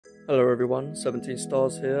Hello everyone, 17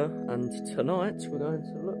 Stars here, and tonight we're going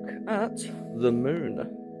to look at the moon.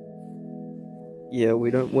 Yeah, we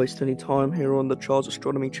don't waste any time here on the Charles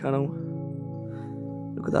Astronomy channel.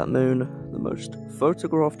 Look at that moon, the most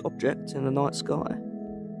photographed object in the night sky,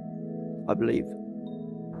 I believe.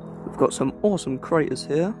 We've got some awesome craters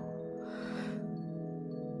here,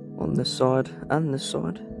 on this side and this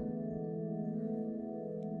side.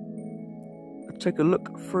 Take a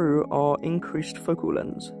look through our increased focal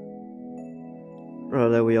lens. Oh,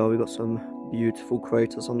 there we are, we've got some beautiful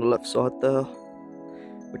craters on the left side there,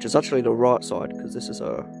 which is actually the right side because this is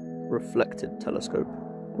a reflected telescope,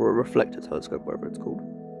 or a reflector telescope, whatever it's called.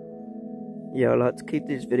 Yeah, I like to keep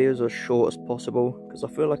these videos as short as possible because I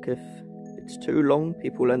feel like if it's too long,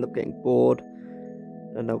 people will end up getting bored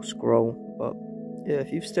and they'll scroll. But yeah,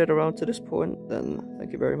 if you've stayed around to this point, then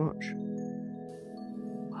thank you very much.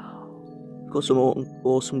 Wow, got some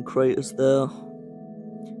awesome craters there.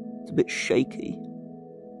 It's a bit shaky.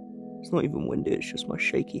 It's not even windy, it's just my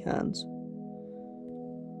shaky hands.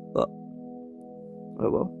 But, oh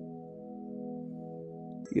well.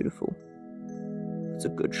 Beautiful. It's a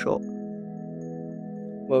good shot.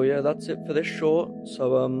 Well, yeah, that's it for this short.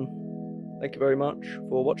 So, thank you very much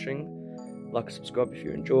for watching. Like and subscribe if you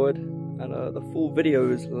enjoyed. And the full video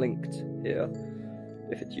is linked here.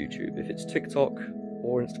 If it's YouTube. If it's TikTok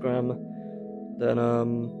or Instagram, then,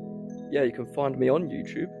 yeah, you can find me on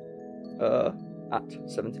YouTube. At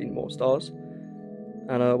 17 more stars,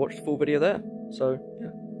 and watch the full video there. So yeah,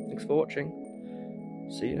 thanks for watching.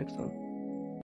 See you next time.